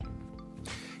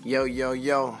Yo, yo,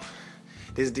 yo.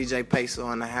 This is DJ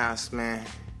Peso in the house, man.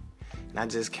 And I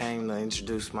just came to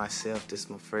introduce myself. This is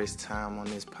my first time on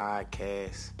this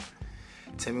podcast.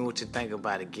 Tell me what you think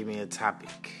about it. Give me a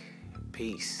topic.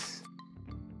 Peace.